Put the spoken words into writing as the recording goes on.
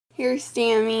Here's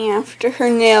Sammi after her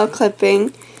nail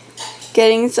clipping,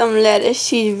 getting some lettuce.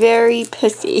 She's very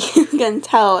pissy. You can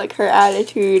tell, like, her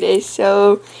attitude is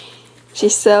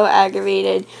she's so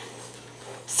aggravated.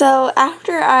 So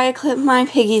after I clip my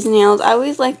piggy's nails, I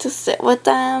always like to sit with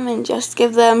them and just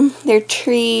give them their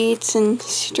treats and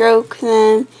stroke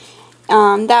them.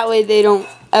 That way they don't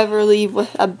ever leave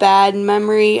with a bad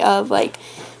memory of, like,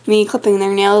 me clipping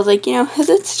their nails, like, you know, because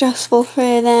it's stressful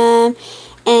for them.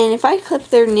 And if I clip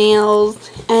their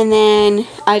nails and then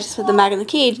I just put them back in the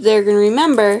cage, they're going to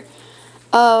remember,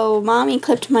 oh, Mommy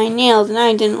clipped my nails and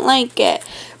I didn't like it.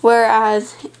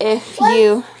 Whereas if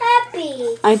you...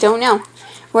 Happy? I don't know.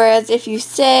 Whereas if you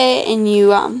sit and you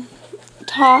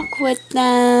talk with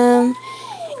them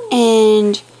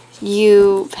and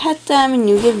you pet them and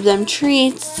you give them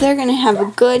treats, they're going to have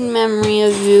a good memory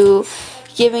of you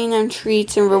giving them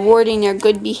treats and rewarding their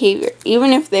good behavior.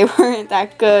 Even if they weren't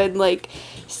that good, like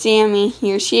Sammi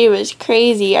here, she was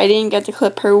crazy. I didn't get to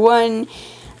clip her one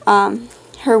foot.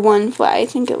 I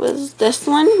think it was this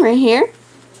one right here.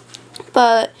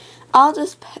 But I'll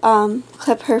just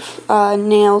clip her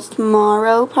nails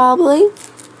tomorrow, probably.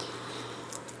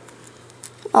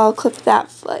 I'll clip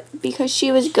that foot because she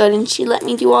was good and she let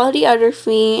me do all the other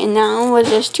feet, and that one was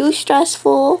just too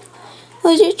stressful.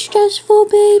 Was it stressful,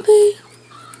 baby?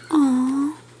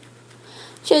 Aww.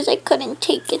 She says I couldn't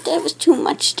take it. That was too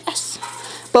much stress.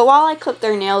 But while I clip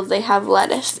their nails, they have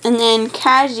lettuce. And then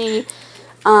Cashmere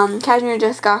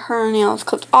just got her nails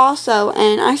clipped also,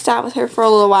 and I sat with her for a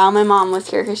little while. My mom was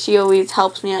here because she always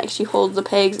helps me. Like, she holds the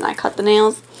pigs and I cut the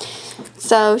nails.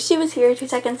 So she was here 2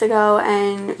 seconds ago,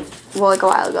 and, well, like a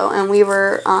while ago, and we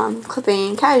were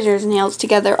clipping Cashmere's nails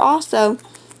together also.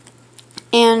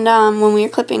 And when we were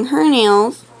clipping her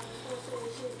nails,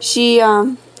 she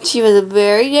was a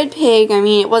very good pig. I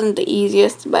mean, it wasn't the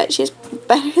easiest, but she's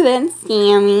better than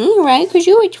Sammi, right? Because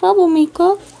you were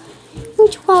troublemaker. You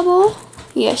trouble.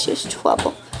 Yeah, she's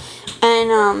trouble.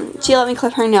 And she let me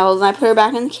clip her nails, and I put her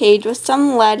back in the cage with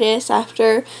some lettuce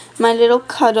after my little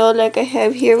cuddle like I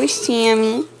have here with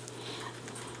Sammi.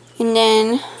 And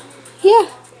then, yeah,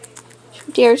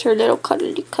 there's her little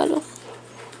cuddly cuddle.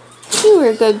 You were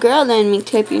a good girl letting me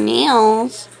clip your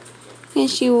nails.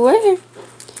 Yes, you were.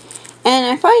 And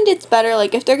I find it's better,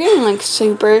 like, if they're getting, like,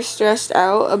 super stressed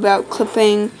out about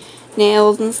clipping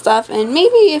nails and stuff, and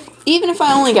maybe even if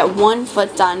I only get one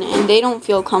foot done and they don't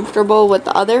feel comfortable with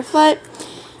the other foot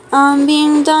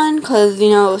being done, because, you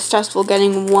know, it was stressful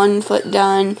getting one foot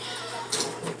done,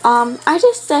 I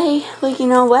just say, like, you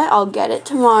know what, I'll get it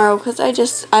tomorrow, because I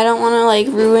don't want to, like,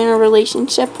 ruin a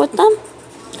relationship with them,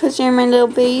 because they're my little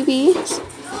babies.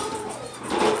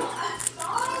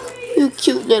 You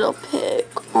cute little pig.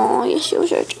 Oh, yes, you're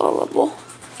adorable.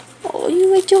 Oh,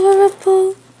 you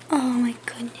adorable. Oh, my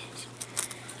goodness.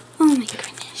 Oh, my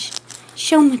goodness.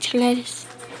 So much lettuce.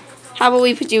 How about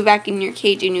we put you back in your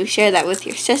cage and you share that with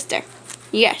your sister?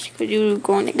 Yes, because you're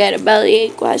going to get a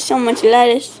bellyache. Wow, so much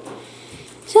lettuce.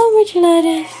 So much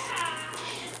lettuce.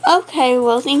 Okay,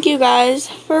 well, thank you guys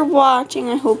for watching.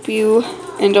 I hope you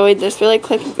enjoyed this really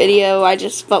quick video. I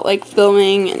just felt like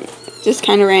filming and just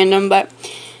kind of random, but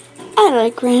I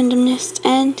like randomness.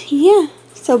 And yeah,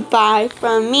 so bye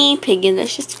from me,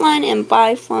 Piggylicious Fun, and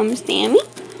bye from Sammi.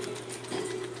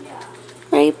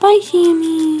 Right, bye,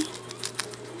 Sammi.